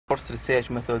course research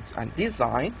methods and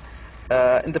design.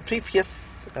 In the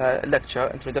previous lecture,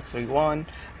 introductory one,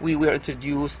 we were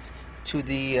introduced to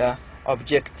the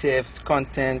objectives,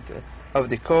 content of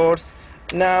the course.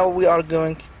 Now we are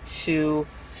going to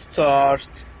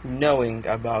start knowing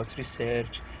about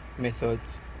research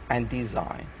methods and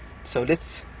design. So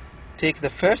let's take the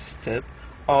first step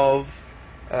of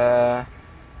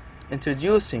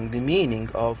introducing the meaning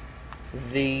of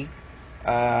the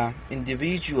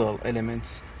individual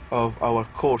elements of our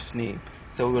course name,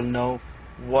 so we'll know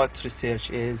what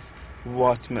research is,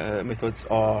 what methods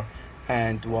are,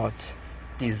 and what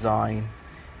design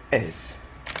is.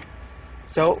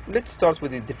 So let's start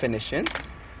with the definitions.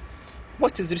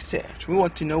 What is research? We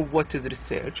want to know what is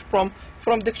research. From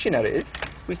dictionaries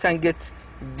we can get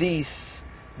these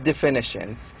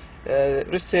definitions.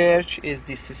 Research is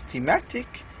the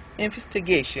systematic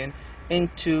investigation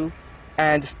into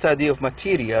and study of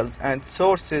materials and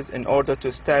sources in order to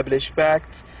establish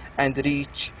facts and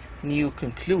reach new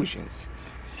conclusions.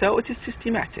 So it is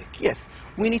systematic. Yes,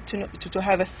 we need to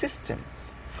have a system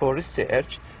for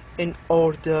research in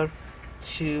order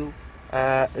to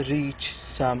reach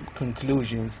some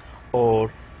conclusions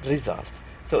or results.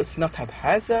 So it's not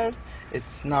haphazard.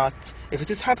 It's not. If it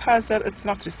is haphazard, it's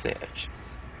not research.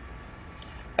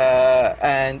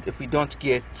 And if we don't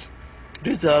get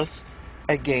results,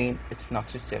 again, it's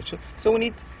not research. So we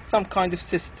need some kind of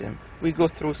system. We go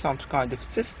through some kind of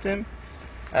system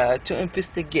to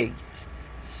investigate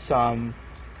some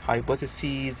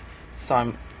hypotheses,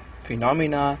 some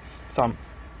phenomena, some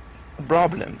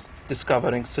problems,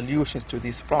 discovering solutions to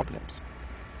these problems.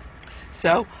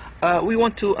 So we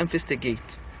want to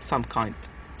investigate some kind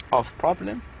of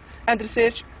problem, and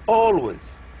research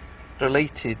always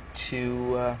related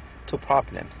to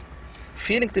problems.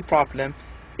 Feeling the problem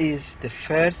is the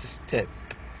first step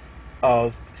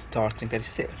of starting a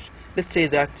research. Let's say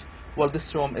that, well,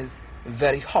 this room is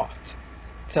very hot.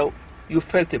 So you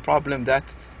felt the problem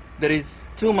that there is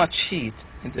too much heat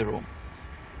in the room.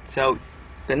 So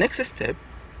the next step,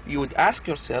 you would ask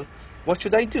yourself, what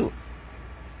should I do?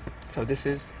 So this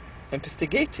is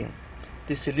investigating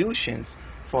the solutions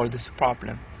for this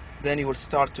problem. Then you will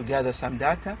start to gather some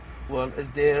data. Well, is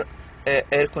there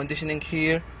air conditioning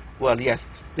here? Well,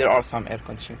 yes, there are some air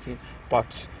conditioning here,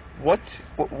 but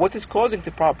what is causing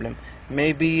the problem?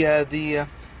 Maybe the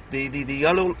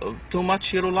yellow, too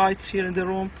much yellow lights here in the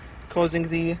room causing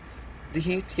the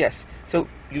heat. Yes, so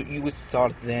you would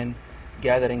start then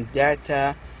gathering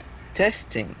data,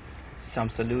 testing some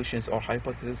solutions or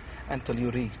hypotheses until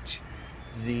you reach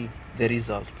the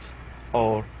result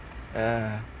or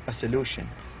a solution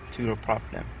to your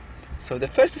problem. So the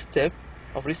first step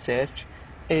of research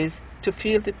is to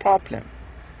feel the problem.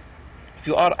 If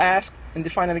you are asked in the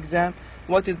final exam,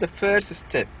 what is the first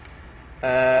step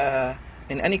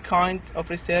in any kind of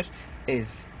research,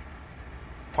 is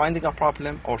finding a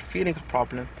problem or feeling a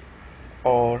problem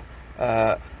or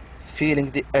feeling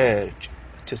the urge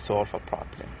to solve a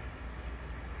problem.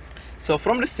 So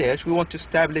from research we want to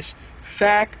establish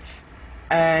facts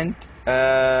and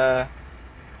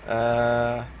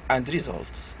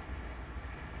results.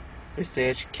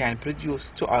 Research can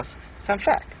produce to us some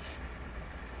facts,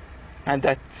 and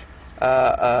that's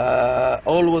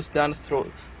always done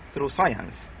through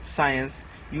science. Science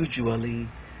usually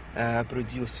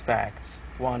produce facts.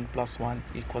 1 + 1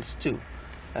 = 2.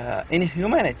 In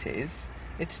humanities,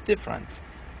 it's different.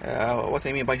 What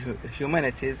I mean by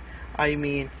humanities, I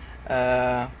mean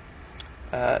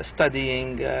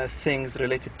studying things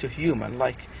related to human,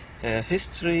 like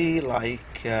history,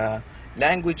 like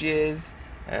languages,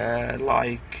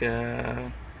 like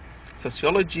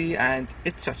sociology, and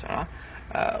etc.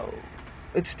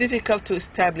 It's difficult to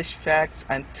establish facts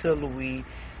until we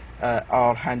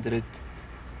are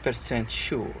 100%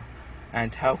 sure.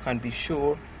 And how can we be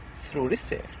sure? Through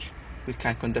research. We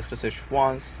can conduct research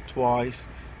once, twice,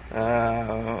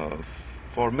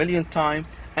 for a million times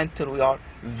until we are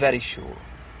very sure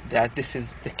that this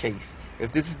is the case.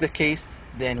 If this is the case,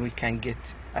 then we can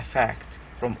get a fact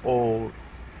from all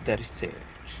the research.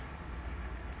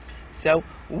 So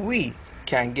we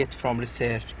can get from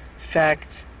research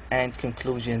facts and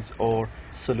conclusions or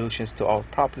solutions to our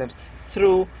problems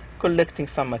through collecting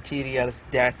some materials,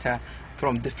 data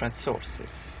from different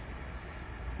sources.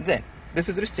 Then this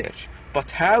is research.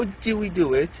 But how do we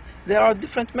do it? There are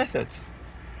different methods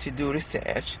to do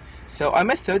research. So a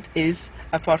method is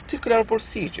a particular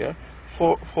procedure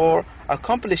for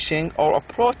accomplishing or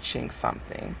approaching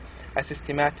something, a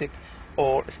systematic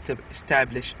or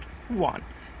established one.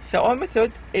 So a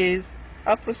method is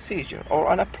a procedure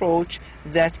or an approach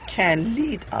that can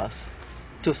lead us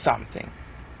to something.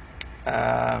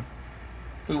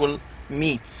 We will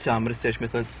meet some research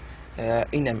methods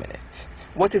in a minute.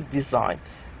 What is design?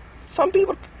 Some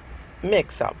people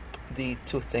mix up the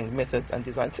two things, methods and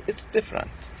design. It's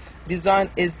different. Design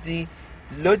is the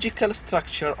logical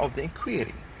structure of the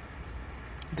inquiry.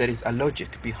 There is a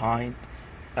logic behind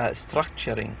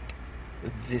structuring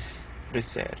this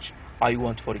research. I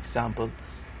want, for example,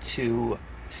 to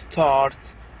start,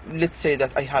 let's say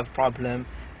that I have problem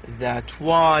that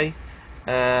why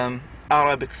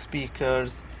Arabic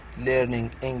speakers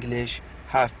learning English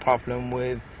have problem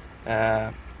with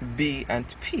B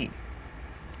and P.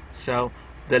 So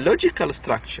the logical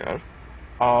structure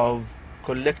of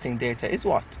collecting data is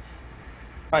what?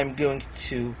 I'm going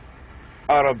to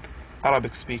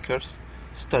Arabic speakers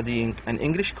studying an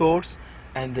English course,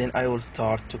 and then I will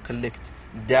start to collect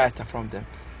data from them,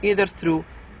 either through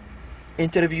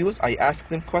interviews, I ask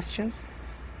them questions,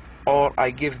 or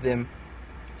I give them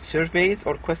surveys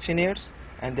or questionnaires,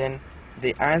 and then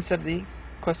they answer the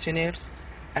questionnaires,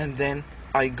 and then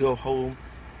I go home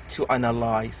to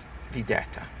analyze the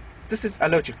data. This is a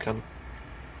logical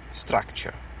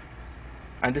structure,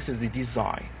 and this is the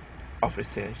design of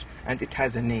research, and it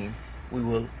has a name. We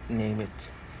will name it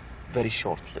very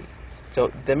shortly.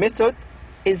 So the method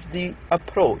is the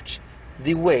approach,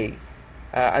 the way,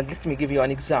 and let me give you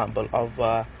an example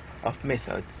of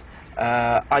methods.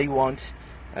 I want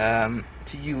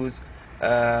to use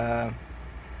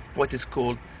what is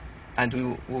called, and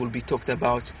we will be talked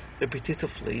about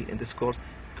repetitively in this course,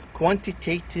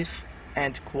 quantitative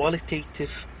and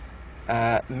qualitative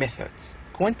methods.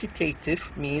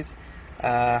 Quantitative means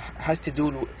has to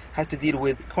deal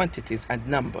with quantities and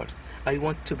numbers. I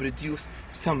want to produce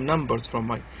some numbers from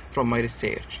my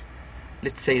research.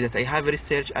 Let's say that I have a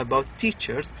research about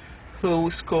teachers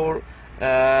who score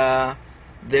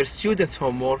their students'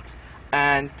 homeworks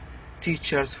and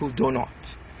teachers who do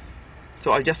not.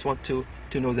 So I just want to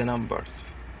know the numbers.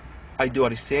 I do a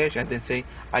research and then say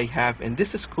I have in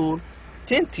this school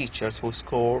 10 teachers who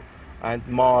score and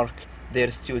mark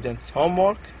their students'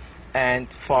 homework,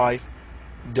 and 5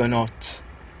 do not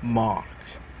mark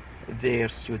their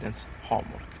students'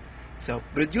 homework. So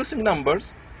producing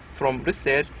numbers from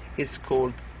research is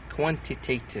called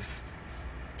quantitative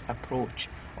approach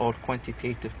or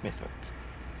quantitative method.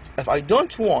 If I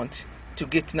don't want to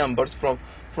get numbers from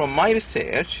my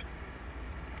research,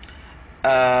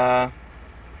 I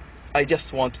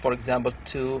just want, for example,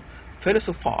 to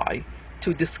philosophize,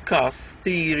 to discuss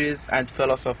theories and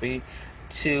philosophy,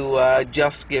 to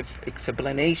just give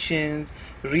explanations,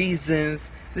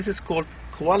 reasons. This is called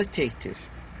qualitative.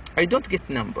 I don't get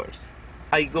numbers.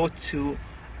 I go to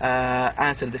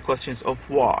answer the questions of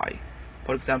why.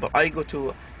 For example, I go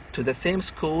to the same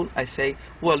school. I say,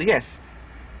 well, yes,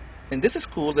 in this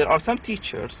school there are some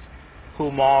teachers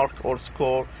who mark or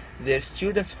score their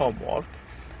students' homework,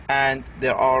 and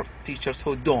there are teachers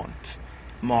who don't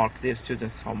mark their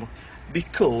students' homework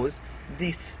because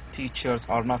these teachers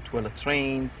are not well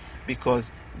trained,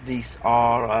 because these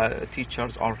are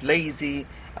teachers are lazy,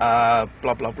 blah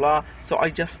blah blah. So I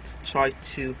just try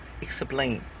to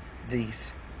explain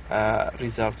these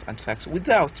results and facts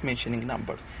without mentioning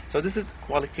numbers. So this is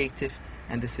qualitative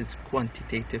and this is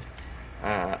quantitative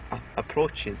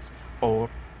approaches or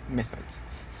methods.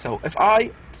 So if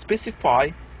I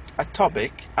specify a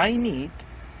topic, I need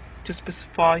to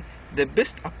specify the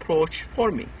best approach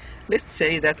for me. Let's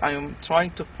say that I am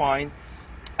trying to find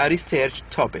a research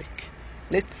topic.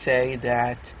 Let's say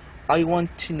that I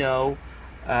want to know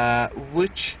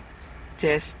which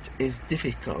test is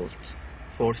difficult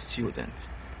for students,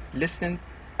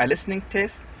 a listening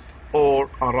test or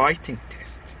a writing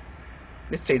test.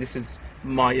 Let's say this is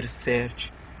my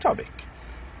research topic.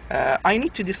 I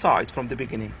need to decide from the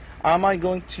beginning, am I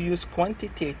going to use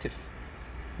quantitative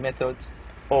methods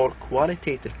or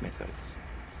qualitative methods?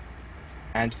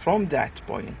 And from that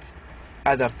point,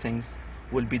 other things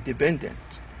will be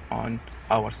dependent on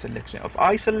our selection. If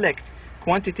I select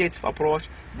quantitative approach,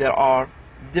 there are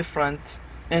different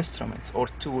instruments or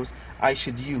tools I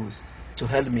should use to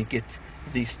help me get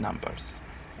these numbers.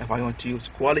 If I want to use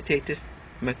qualitative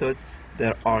methods,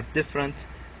 there are different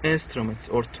instruments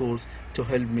or tools to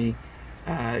help me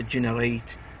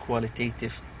generate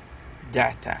qualitative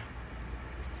data.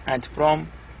 And from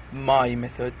my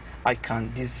method, I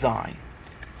can design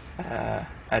a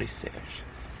research.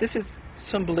 This is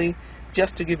simply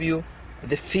just to give you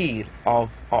the feel of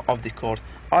the course.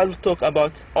 I will talk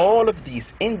about all of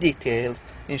these in details,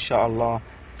 inshallah,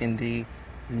 in the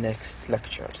next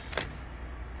lectures.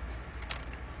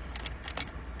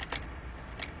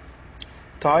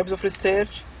 Types of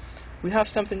research. We have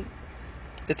something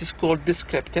that is called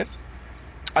descriptive.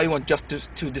 I want just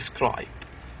to describe.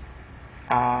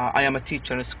 I am a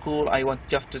teacher in school. I want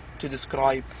just to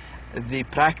describe the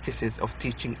practices of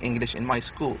teaching English in my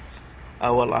school.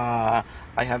 I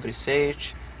have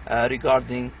research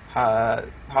regarding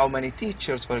how many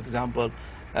teachers, for example,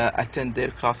 attend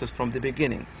their classes from the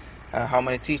beginning, how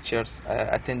many teachers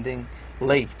attending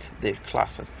late their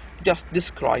classes, just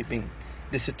describing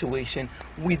the situation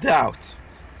without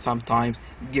sometimes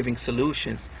giving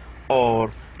solutions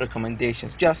or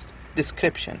recommendations, just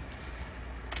description.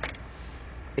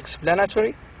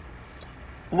 Explanatory?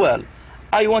 Well,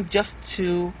 I want just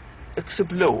to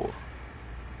explore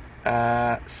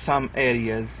some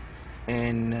areas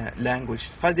in language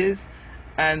studies,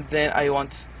 and then I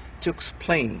want to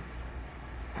explain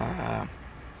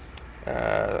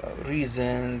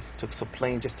reasons, to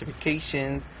explain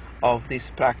justifications of these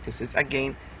practices.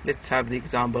 Again, let's have the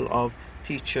example of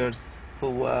teachers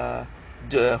who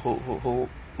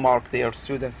mark their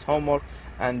students' homework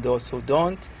and those who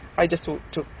don't. I just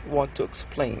want to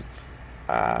explain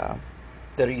the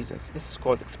reasons. This is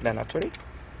called explanatory.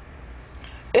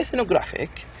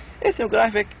 Ethnographic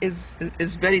is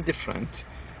very different.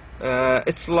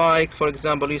 It's like, for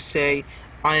example, you say,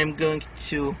 I am going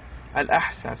to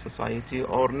Al-Ahsa society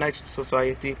or Najd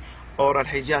society or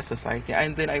Al-Hijaz society,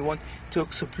 and then I want to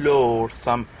explore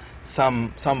some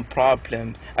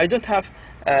problems. I don't have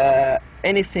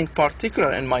anything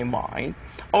particular in my mind,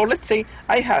 or let's say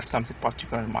I have something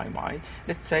particular in my mind.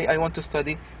 Let's say I want to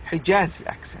study Hijazi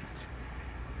accent.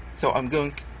 So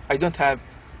I don't have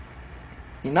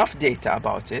enough data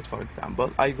about it. For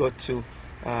example, I go to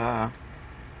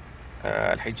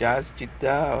Al-Hijaz,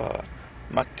 Jeddah,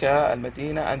 Mecca,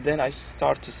 Al-Madina, and then I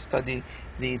start to study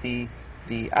the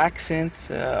accents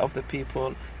of the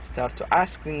people, start to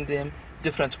asking them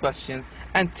different questions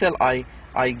until I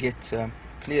get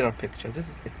clearer picture. This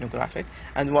is ethnographic,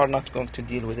 and we are not going to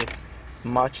deal with it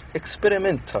much.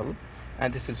 Experimental,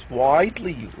 and this is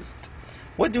widely used.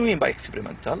 What do we mean by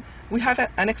experimental? We have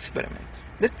an experiment.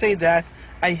 Let's say that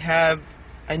I have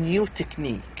a new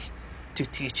technique to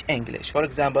teach English. For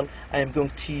example, I am going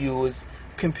to use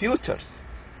computers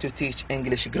to teach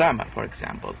English grammar, for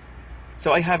example.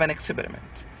 So I have an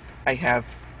experiment. I have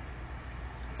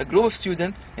a group of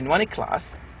students in one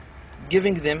class,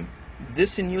 giving them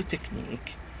this new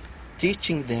technique,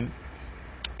 teaching them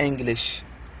English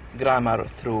grammar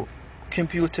through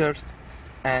computers,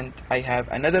 and I have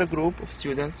another group of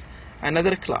students,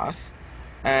 another class,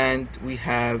 and we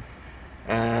have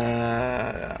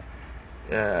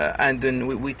and then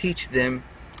we teach them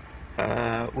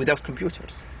without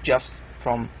computers, just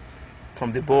from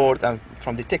the board and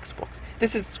from the textbooks.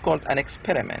 This is called an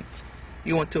experiment.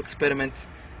 You want to experiment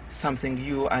something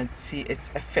new and see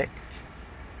its effect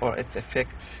or its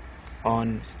effects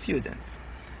on students.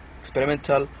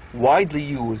 Experimental, widely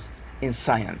used in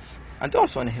science and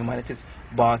also in humanities,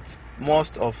 but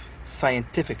most of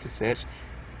scientific research,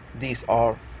 these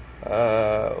are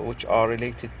which are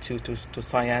related to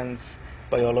science,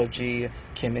 biology,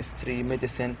 chemistry,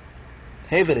 medicine,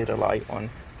 heavily rely on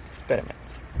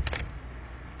experiments.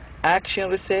 Action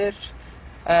research.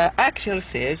 Action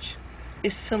research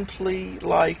is simply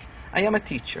like, I am a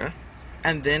teacher,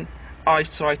 and then I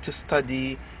try to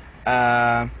study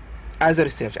as a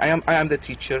researcher. I am the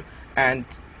teacher and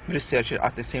researcher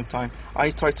at the same time. I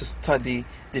try to study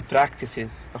the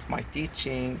practices of my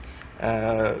teaching,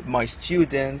 my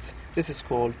students. This is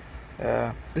called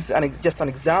this is just an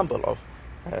example of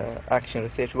action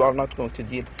research. We are not going to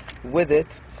deal with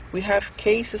it. We have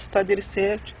case study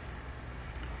research.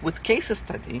 With case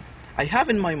study, I have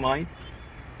in my mind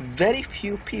very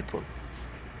few people.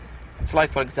 It's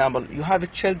like, for example, you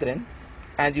have children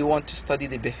and you want to study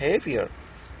the behavior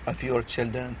of your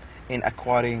children in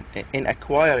acquiring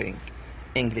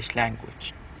English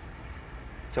language.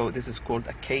 So this is called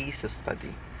a case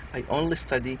study. I only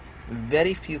study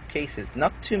very few cases,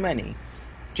 not too many,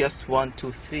 just 1,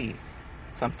 2, 3.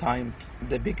 Sometimes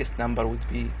the biggest number would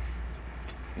be,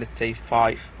 let's say,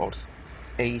 5 or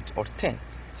 8 or 10.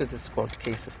 So this is called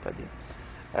case study.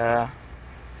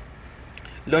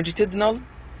 Longitudinal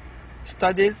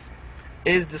studies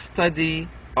is the study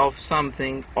of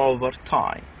something over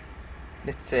time.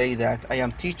 Let's say that I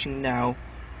am teaching now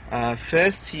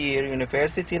first year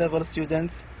university level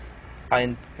students,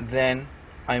 and then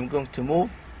I'm going to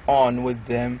move on with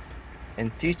them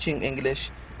in teaching English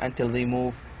until they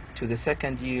move to the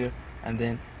second year, and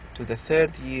then to the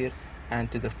third year,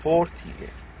 and to the fourth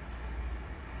year.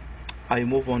 I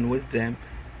move on with them,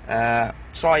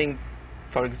 trying,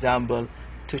 for example,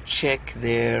 to check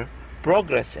their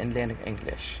progress in learning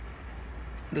English.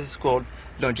 This is called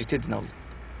longitudinal,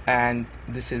 and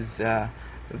this is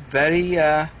very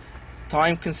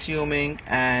time consuming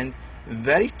and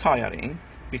very tiring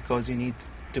because you need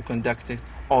to conduct it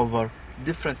over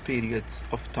different periods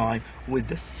of time with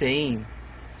the same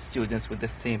students, with the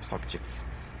same subjects.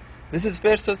 This is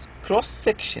versus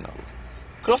cross-sectional.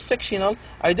 Cross-sectional,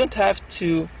 I don't have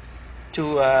to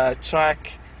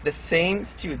track the same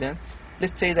students.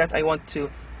 Let's say that I want to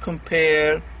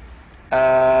compare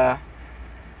the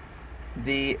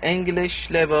English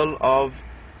level of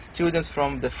students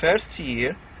from the first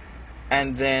year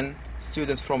and then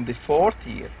students from the fourth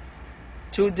year.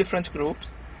 Two different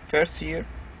groups, first year,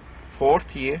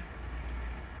 fourth year,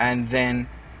 and then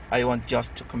I want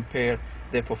just to compare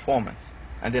their performance.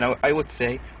 And then I would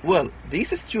say, well,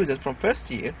 these students from first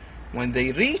year, when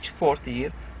they reach fourth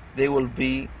year, they will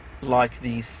be like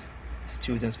these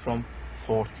students from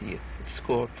fourth year. It's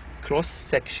called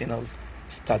cross-sectional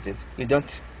studies. You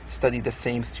don't study the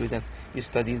same students, you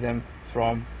study them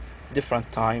from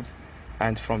different time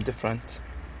and from different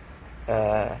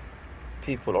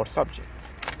people or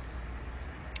subjects.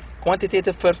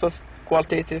 Quantitative versus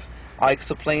qualitative, I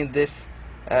explained this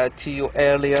to you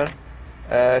earlier.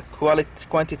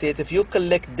 Quantitative, you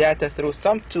collect data through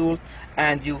some tools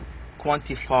and you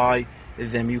quantify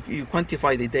them. You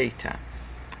quantify the data.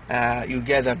 You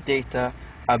gather data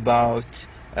about,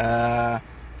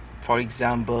 for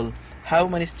example, how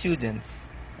many students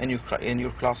in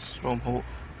your classroom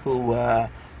who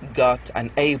got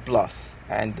an A+,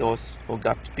 and those who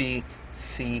got B,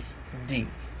 C, D.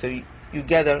 So you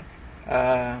gather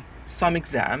some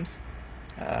exams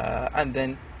and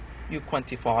then you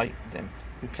quantify them.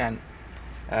 You can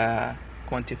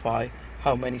quantify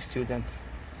how many students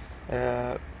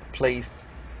placed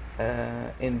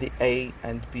in the A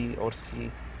and B or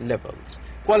C levels.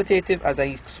 Qualitative, as I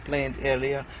explained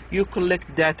earlier, you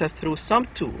collect data through some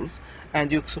tools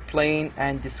and you explain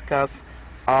and discuss,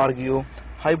 argue,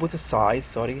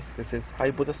 hypothesize, this is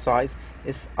hypothesize,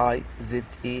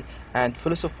 S-I-Z-E, and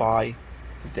philosophize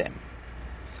them.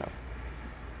 So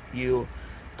you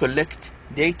collect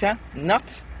data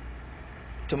not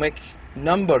to make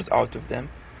numbers out of them,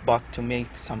 but to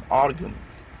make some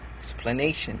arguments,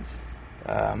 explanations,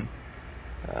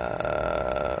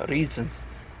 reasons,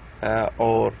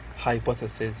 or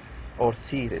hypotheses or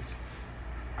theories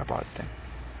about them.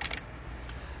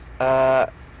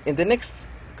 In the next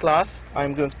class,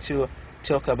 I'm going to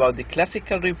talk about the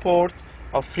classical report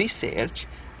of research.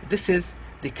 This is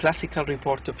the classical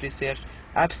report of research: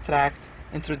 abstract,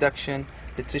 introduction,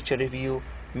 literature review,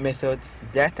 methods,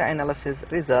 data analysis,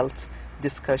 results,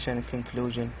 discussion,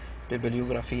 conclusion,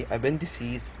 bibliography,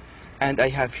 appendices. And I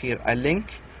have here a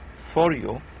link for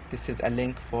you. This is a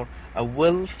link for a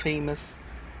well-famous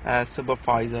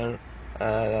supervisor,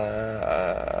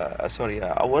 a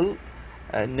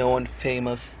well-known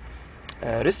famous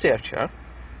researcher,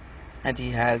 and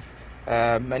he has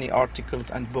many articles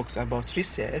and books about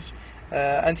research,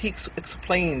 and he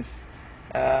explains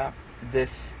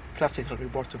this classical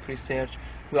report of research.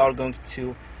 We are going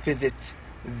to visit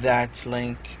that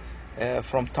link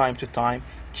from time to time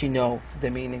to know the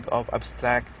meaning of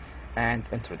abstract and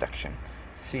introduction.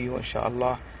 See you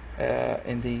inshallah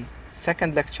in the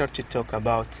second lecture to talk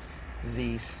about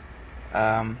these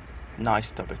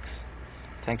nice topics.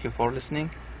 Thank you for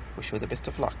listening. Wish you the best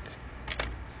of luck.